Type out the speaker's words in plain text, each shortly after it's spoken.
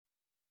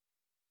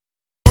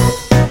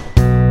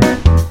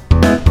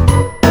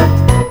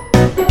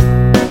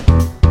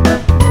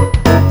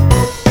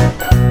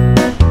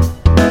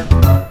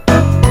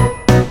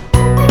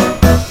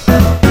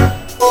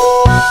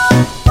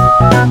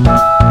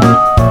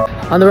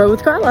On the road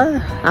with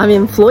Carla. I'm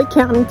in Floyd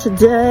County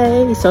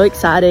today. So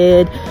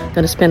excited.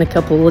 Going to spend a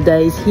couple of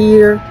days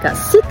here. Got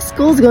 6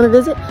 schools going to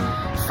visit.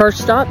 First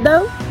stop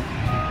though,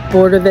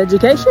 Board of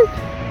Education.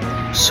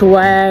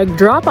 Swag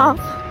drop off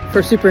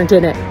for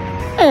Superintendent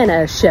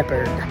Anna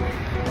Shepherd.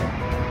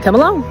 Come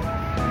along.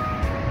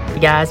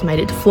 You guys made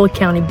it to Floyd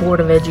County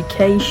Board of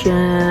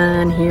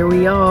Education. Here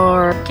we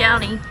are.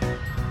 County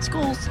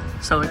schools.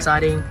 So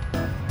exciting.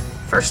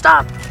 First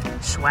stop,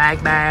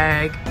 swag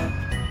bag.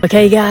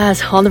 Okay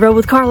guys, on the road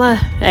with Carla,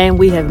 and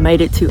we have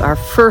made it to our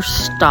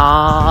first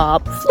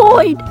stop,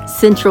 Floyd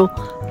Central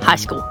High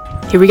School.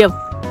 Here we go.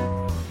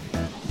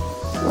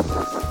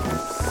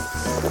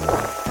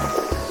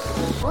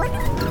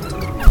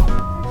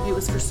 It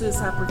was for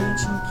suicide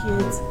prevention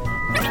kids.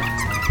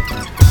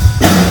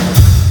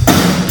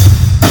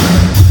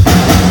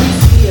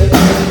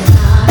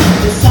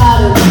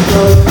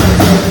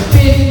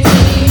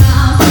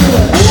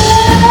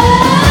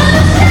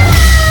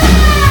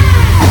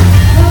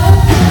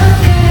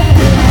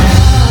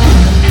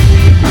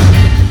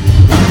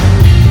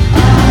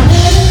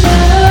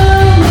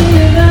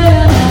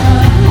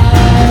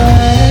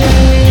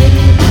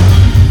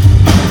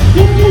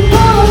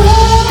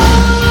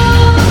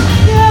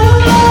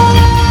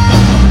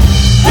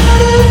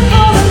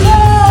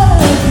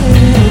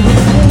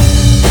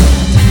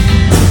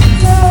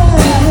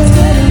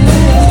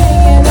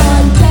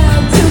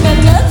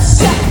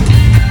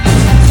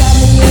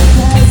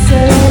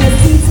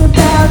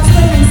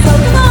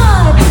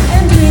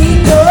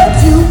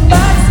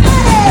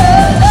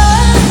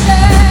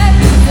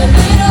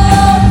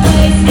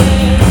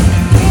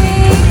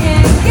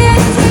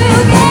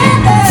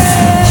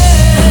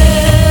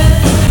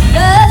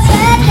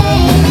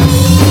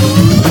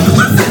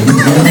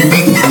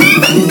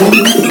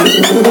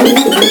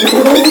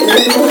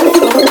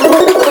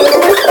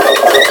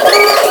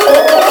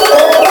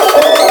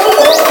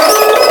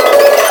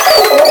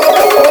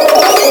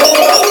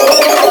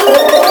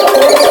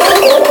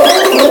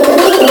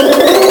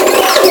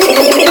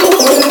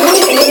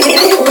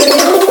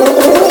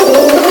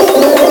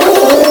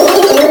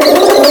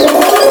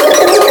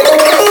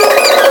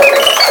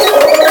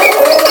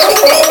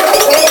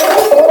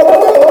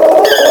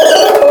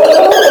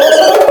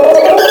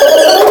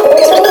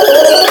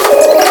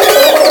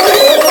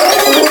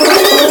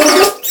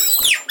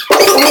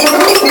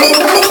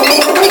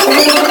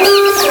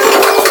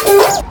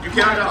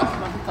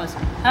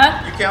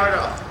 Count it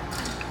off.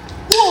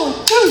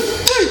 1, 2,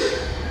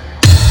 3.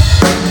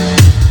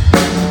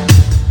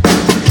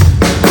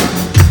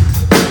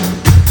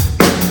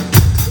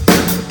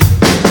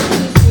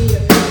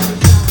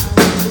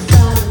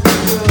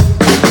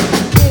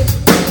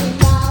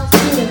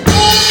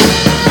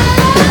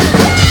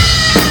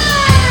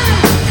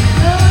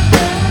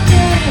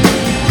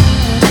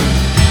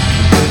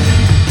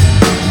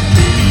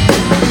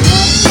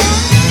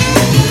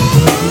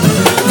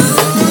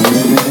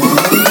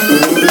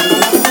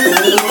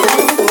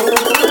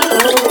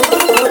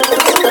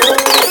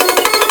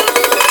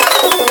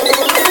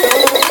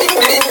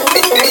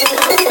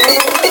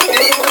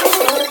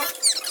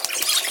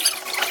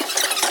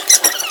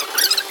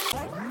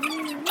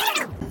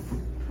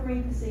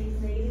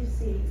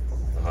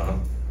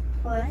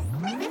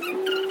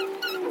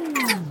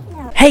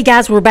 Hey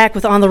guys, we're back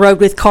with On the Road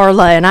with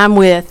Carla, and I'm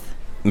with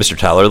Mr.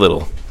 Tyler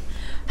Little.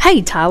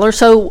 Hey Tyler,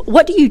 so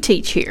what do you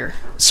teach here?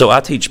 So I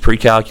teach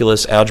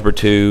pre-calculus, algebra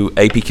 2,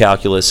 AP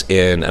calculus,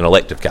 and an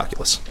elective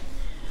calculus.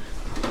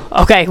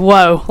 Okay,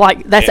 whoa,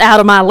 like that's out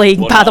of my league,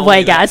 by the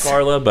way, guys.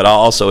 Carla, but I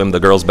also am the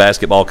girls'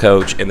 basketball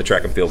coach and the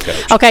track and field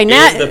coach. Okay,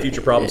 now and the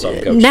future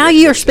problem-solving coach. Now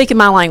you're speaking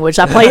my language.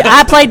 I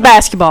played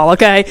basketball.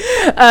 Okay,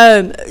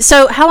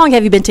 so how long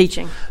have you been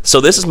teaching?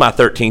 So this is my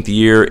 13th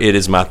year. It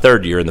is my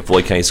 3rd year in the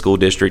Floyd County School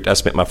District. I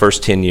spent my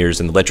first 10 years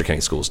in the Letcher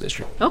County Schools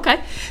District.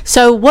 Okay,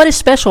 so what is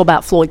special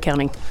about Floyd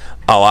County?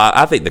 Oh,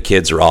 I think the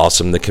kids are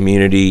awesome. The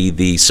community,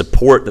 the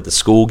support that the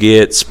school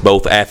gets,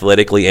 both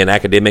athletically and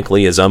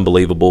academically, is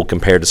unbelievable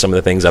compared to some of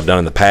the things I've done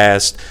in the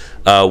past.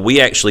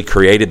 We actually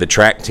created the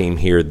track team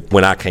here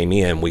when I came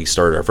in. We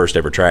started our first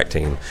ever track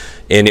team,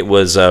 and it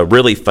was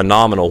really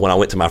phenomenal. When I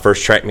went to my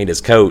first track meet as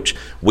coach,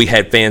 we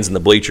had fans in the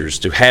bleachers.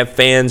 To have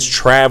fans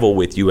travel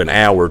with you an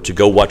hour to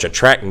go watch a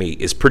track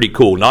meet is pretty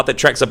cool. Not that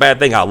track's a bad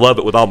thing. I love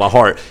it with all my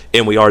heart,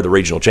 and we are the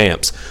regional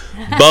champs.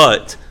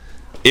 But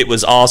it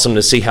was awesome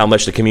to see how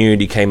much the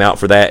community came out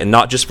for that, and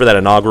not just for that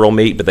inaugural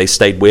meet, but they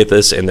stayed with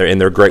us, and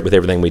they're great with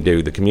everything we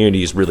do. The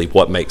community is really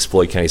what makes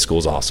Floyd County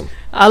Schools awesome.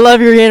 I love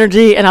your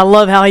energy, and I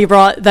love how you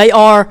they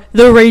are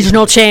the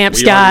regional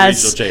champs,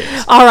 guys. Are the regional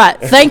champs. All right,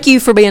 thank you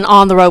for being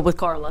on the road with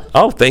Carla.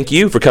 Oh, thank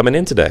you for coming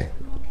in today.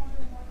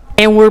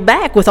 And we're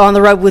back with On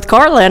the Road with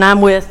Carla, and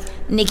I'm with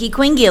Nikki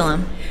Queen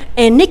Gillum.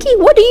 And Nikki,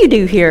 what do you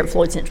do here at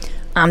Floyd Central?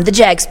 I'm the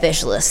JAG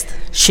specialist.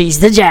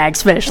 She's the JAG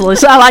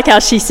specialist. I like how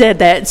she said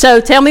that.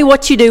 So tell me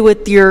what you do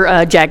with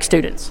your JAG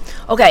students.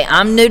 Okay,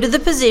 I'm new to the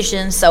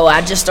position, so I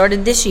just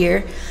started this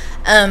year.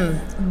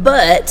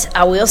 But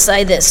I will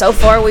say that so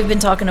far we've been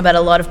talking about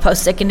a lot of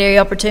post-secondary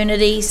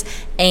opportunities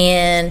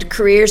and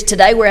careers.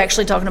 Today we're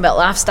actually talking about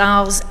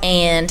lifestyles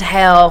and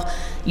how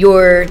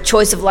your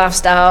choice of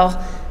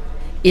lifestyle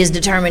is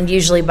determined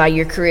usually by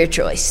your career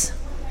choice.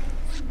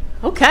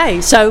 Okay,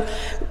 so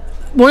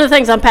one of the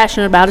things I'm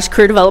passionate about is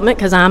career development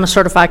because I'm a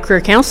certified career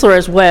counselor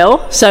as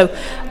well. So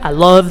I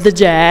love the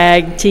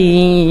JAG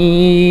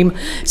team.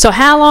 So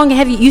how long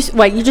have you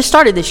you just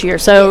started this year.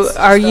 So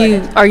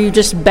Yes, are you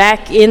just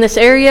back in this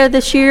area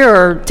this year,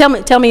 or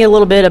tell me a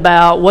little bit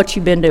about what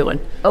you've been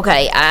doing?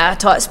 Okay, I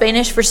taught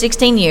Spanish for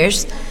 16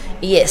 years.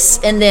 Yes,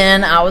 and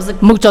then I was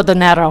Mucho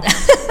dinero.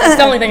 That's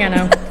the only thing I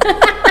know.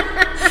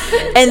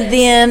 and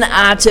then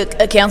I took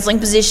a counseling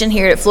position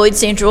here at Floyd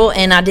Central,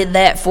 and I did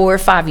that for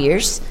 5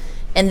 years.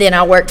 And then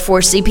I worked for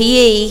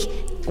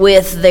CPE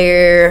with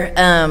their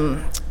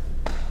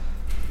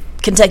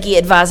Kentucky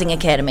Advising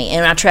Academy.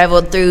 And I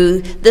traveled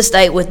through the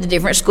state with the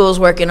different schools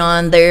working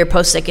on their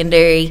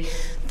post-secondary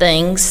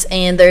things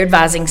and their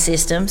advising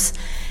systems.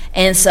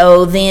 And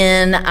so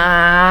then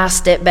I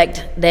stepped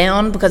back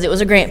down because it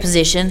was a grant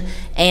position.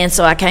 And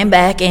so I came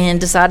back and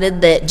decided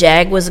that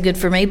JAG was good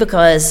for me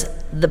because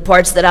the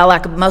parts that I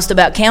like most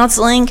about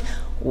counseling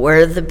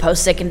were the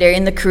post-secondary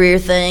and the career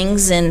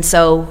things. And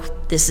so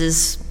this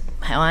is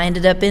how I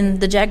ended up in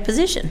the JAG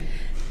position.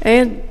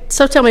 And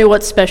so tell me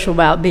what's special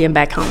about being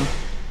back home.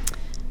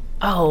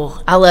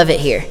 Oh, I love it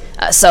here.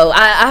 So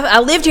I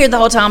lived here the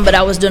whole time, but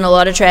I was doing a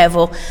lot of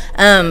travel.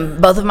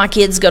 Both of my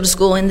kids go to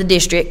school in the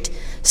district,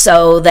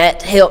 so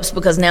that helps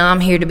because now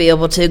I'm here to be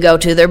able to go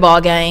to their ball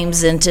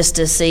games and just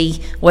to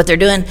see what they're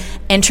doing.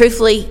 And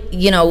truthfully,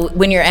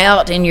 when you're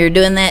out and you're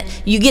doing that,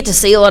 you get to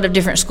see a lot of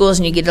different schools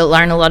and you get to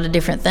learn a lot of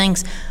different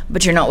things,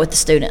 but you're not with the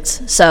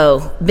students.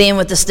 So being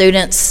with the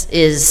students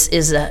is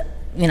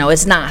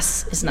it's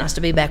nice. It's nice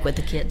to be back with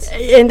the kids.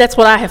 And that's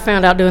what I have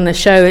found out doing this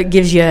show. It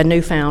gives you a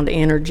newfound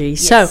energy.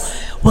 Yes. So,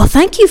 well,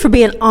 thank you for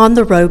being on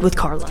the road with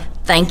Carla.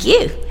 Thank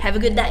you. Have a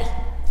good day.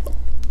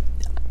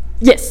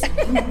 Yes.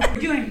 We're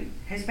doing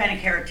Hispanic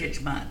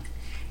Heritage Month,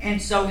 and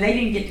so they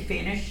didn't get to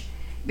finish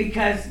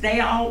because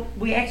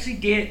we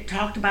actually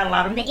talked about a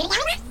lot of.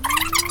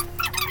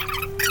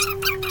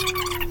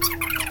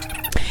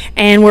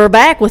 And we're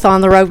back with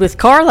On the Road with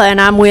Carla,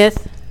 and I'm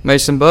with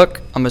Mason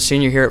Buck. I'm a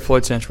senior here at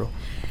Floyd Central.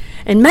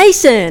 And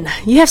Mason.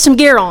 You have some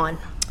gear on.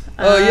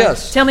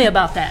 Yes. Tell me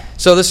about that.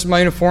 So this is my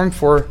uniform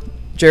for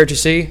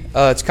JRTC.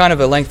 It's kind of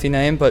a lengthy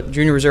name, but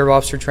Junior Reserve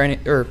Officer Training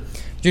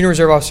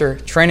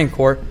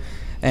Corps.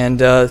 And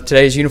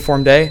today is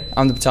uniform day.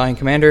 I'm the battalion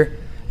commander,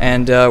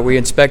 and we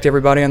inspect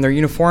everybody on their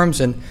uniforms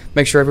and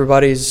make sure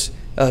everybody's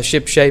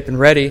ship shape and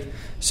ready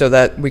so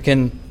that we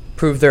can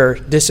prove their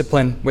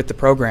discipline with the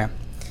program.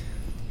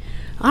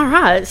 All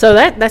right, so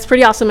that's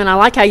pretty awesome, and I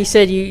like how you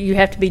said you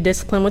have to be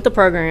disciplined with the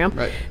program.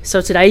 Right.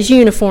 So today's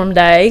uniform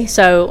day,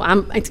 so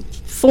it's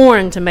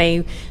foreign to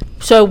me.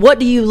 So what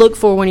do you look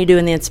for when you're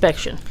doing the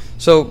inspection?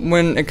 So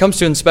when it comes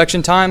to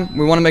inspection time,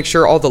 we want to make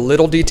sure all the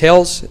little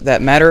details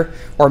that matter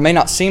or may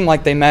not seem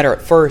like they matter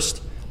at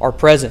first are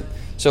present.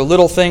 So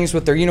little things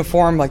with their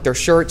uniform, like their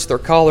shirts, their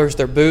collars,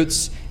 their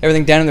boots,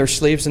 everything down in their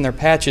sleeves and their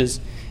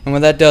patches. And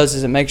what that does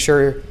is it makes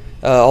sure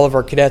all of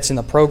our cadets in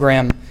the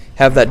program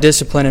have that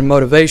discipline and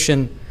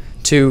motivation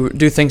to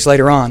do things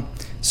later on.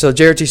 So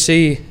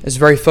JRTC is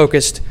very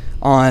focused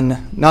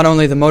on not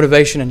only the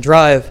motivation and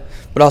drive,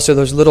 but also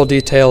those little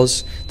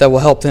details that will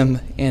help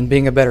them in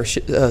being a better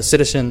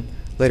citizen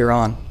later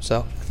on.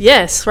 So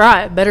Yes,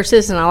 right, better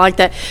citizen. I like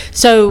that.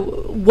 So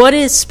what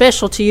is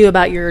special to you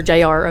about your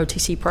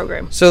JROTC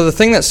program? So the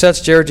thing that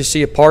sets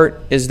JRTC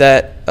apart is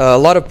that a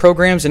lot of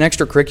programs and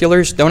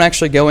extracurriculars don't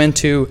actually go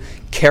into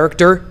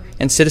character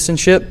and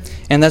citizenship,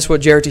 and that's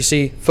what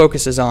JRTC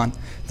focuses on.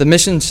 The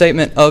mission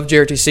statement of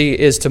JRTC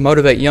is to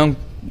motivate young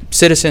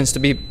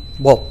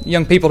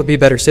people to be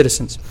better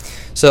citizens.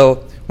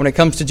 So when it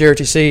comes to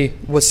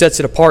JRTC, what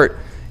sets it apart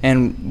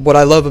and what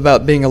I love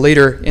about being a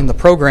leader in the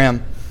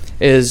program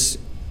is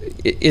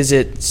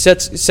it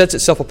sets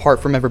itself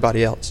apart from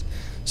everybody else.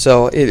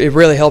 So it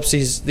really helps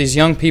these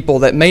young people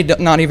that may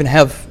not even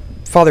have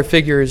father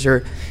figures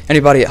or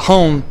anybody at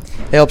home.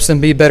 It helps them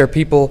be better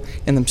people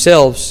in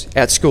themselves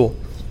at school.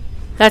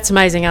 That's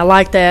amazing. I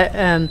like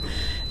that.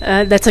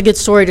 That's a good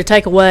story to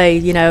take away,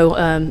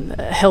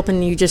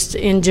 helping you just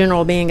in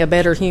general being a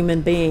better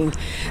human being.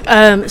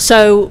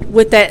 So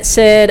with that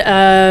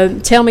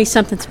said, tell me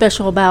something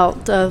special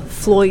about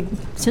Floyd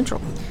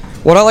Central.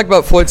 What I like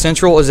about Floyd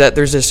Central is that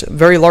there's this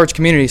very large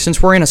community.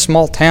 Since we're in a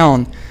small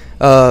town,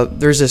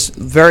 there's this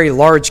very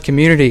large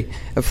community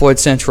at Floyd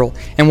Central.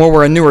 And while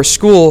we're a newer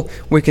school,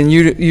 we can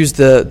use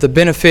the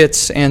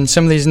benefits and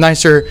some of these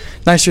nicer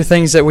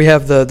things that we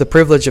have the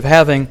privilege of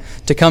having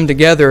to come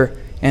together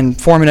and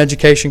form an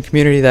education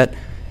community that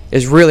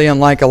is really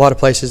unlike a lot of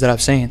places that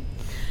I've seen.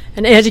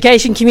 An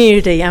education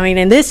community. I mean,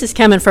 and this is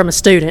coming from a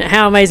student.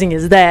 How amazing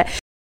is that?